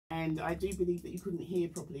and I do believe that you couldn't hear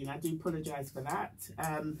properly, and I do apologise for that.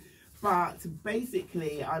 But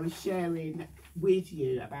basically, I was sharing with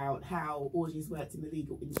you about how Audrey's worked in the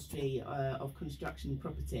legal industry of construction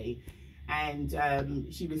property, and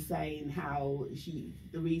she was saying how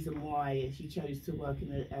the reason why she chose to work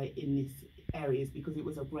in this area is because it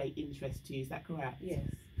was of great interest to you. Is that correct? Yes.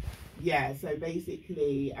 Yeah, so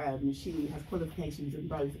basically she has qualifications in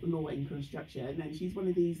both law and construction, and she's one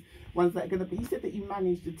of these ones that are going to be, you said that you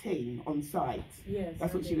managed a team on site. Yes.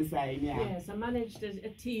 That's what she was saying, yeah. Yes, I managed a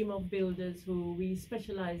team of builders who we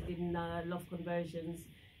specialised in loft conversions,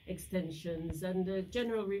 extensions and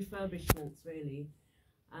general refurbishments really.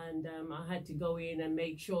 And I had to go in and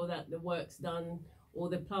make sure that the work's done, all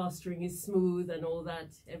the plastering is smooth and all that,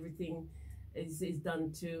 everything is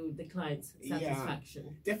done to the client's satisfaction.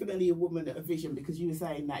 Yeah, definitely a woman of vision, because you were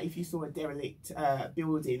saying that if you saw a derelict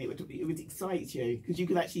building, it would excite you because you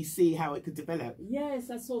could actually see how it could develop. Yes,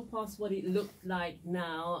 I saw past what it looked like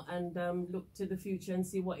now and look to the future and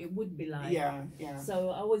see what it would be like. Yeah, yeah. So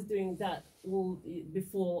I was doing that all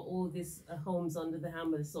before all this homes under the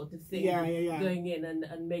hammer sort of thing. Yeah. Going in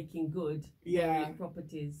and making good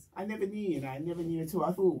properties. I never knew, you know, I never knew at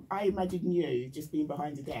all. I imagined you just being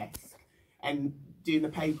behind a desk and doing the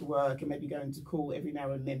paperwork and maybe going to court every now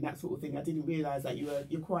and then, that sort of thing. I didn't realise that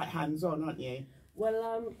you're quite hands-on, aren't you?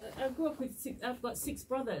 Well, I grew up with I've got 6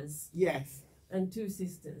 brothers. Yes. And 2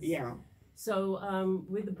 sisters. Yeah. So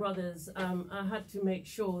with the brothers, I had to make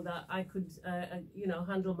sure that I could, you know,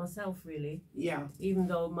 handle myself really. Yeah. Even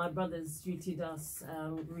though my brothers treated us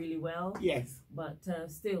really well. Yes. But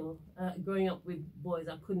still, growing up with boys,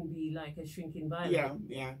 I couldn't be like a shrinking violet.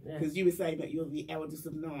 Yeah. Because you were saying that you're the eldest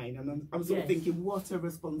of 9, and I'm sort of thinking, what a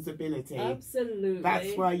responsibility. Absolutely.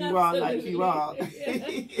 That's why you are like you are.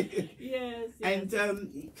 Yes. And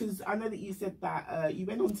because I know that you said that you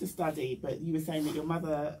went on to study, but you were saying that your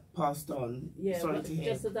mother passed on. Yeah, sorry to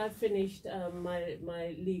hear. Just that I finished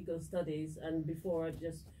my legal studies, and before I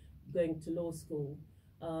just going to law school,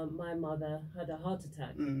 my mother had a heart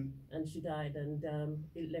attack and she died, and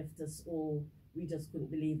it left us all, we just couldn't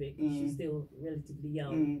believe it. She's still relatively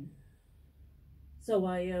young. So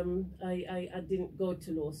I didn't go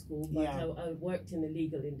to law school, but I worked in the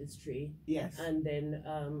legal industry. Yes. And then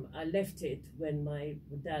I left it when my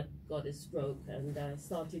dad got a stroke and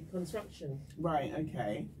started construction. Right,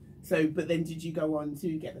 okay. So, but then did you go on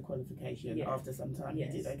to get the qualification after some time?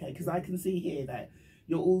 Yes. You did, okay. Because I can see here that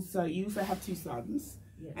you also have 2 sons.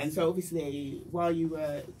 Yes. And so obviously while you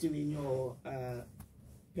were doing your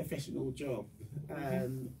professional job,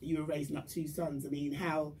 you were raising up 2 sons. I mean,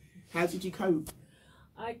 how did you cope?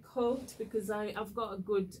 I coped because I've got a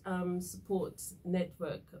good support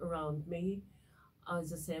network around me.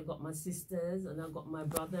 As I say, I've got my sisters and I've got my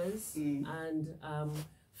brothers and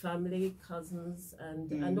family, cousins,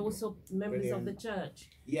 and also members of the church.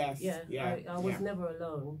 Yes. I was never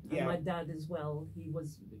alone. And my dad as well. He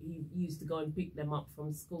used to go and pick them up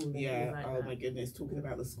from school. And like oh my goodness, talking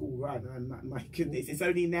about the school run, and my goodness, it's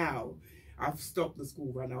only now I've stopped the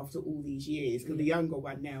school run after all these years, because the younger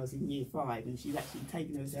one now is in year 5 and she's actually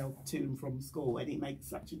taking herself to and from school, and it makes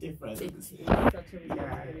such a difference.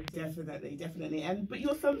 Definitely. But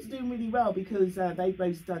your son's doing really well, because they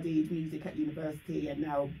both studied music at university and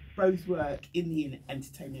now both work in the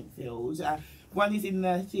entertainment field. One is in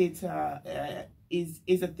the theatre, is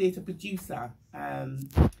a theatre producer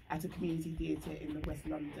at a community theatre in the West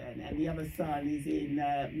London, and the other son is in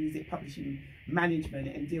music publishing management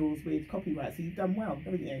and deals with copyright. So you've done well,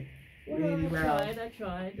 haven't you? Well, really well. I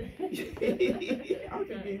tried. I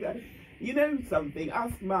can do that. You know something,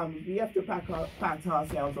 us mums, we have to pat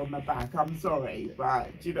ourselves on the back. I'm sorry,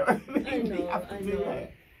 but do you know what I mean? I know, we have to do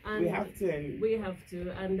it. And we have to. We have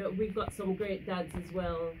to, and we've got some great dads as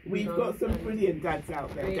well. We've got some brilliant dads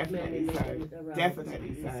out there, definitely so.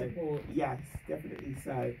 Definitely so. Yes, definitely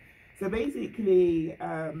so. So basically,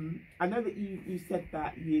 I know that you said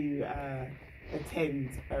that you attend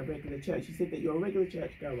a regular church. You said that you're a regular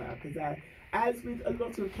church goer, because as with a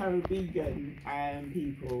lot of Caribbean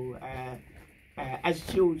people, as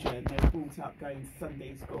children, they're brought up going to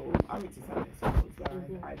Sunday school. I went to Sunday school, so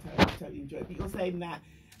I totally enjoyed it. But you're saying that,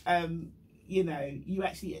 you know, you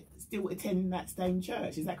actually still attend that same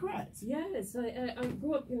church. Is that correct? Yes, I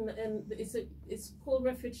grew up in, it's called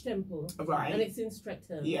Refuge Temple. Right. And it's in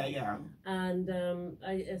Streatham. Yeah. And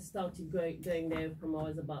I started going there from I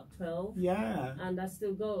was about 12. Yeah. And I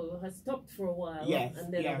still go. I stopped for a while. Yes.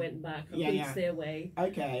 And then I went back. I couldn't stay away.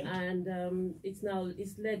 Okay. And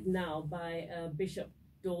it's led now by Bishop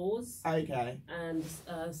Dawes. Okay. And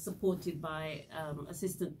supported by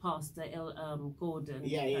Assistant Pastor Gordon.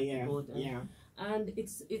 Yeah. Gordon. Yeah. and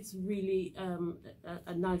it's really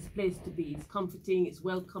a nice place to be. It's comforting, it's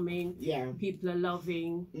welcoming. Yeah. People are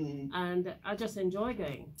loving, and I just enjoy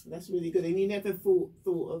going. That's really good. And you never thought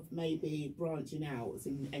of maybe branching out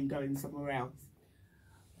and going somewhere else?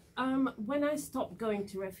 When I stopped going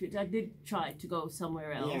to Refuge, I did try to go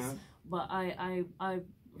somewhere else. Yeah. But I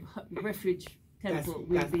Refuge Temple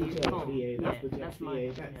will be home. For you.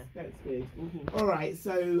 That's good. All right.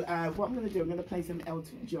 So what I'm going to do, I'm going to play some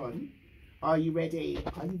Elton John. Are you ready?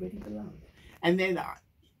 Are you ready for love? And then,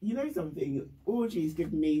 you know something? Audrey's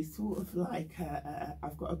given me sort of like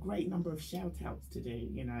I've got a great number of shout outs to do.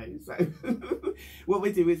 You know, so what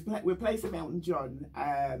we do is we'll play some Elton John.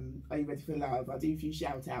 Are you ready for love? I'll do a few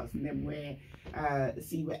shout outs, and then we'll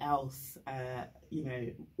see what else you know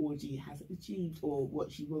Audrey has achieved or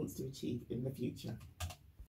what she wants to achieve in the future.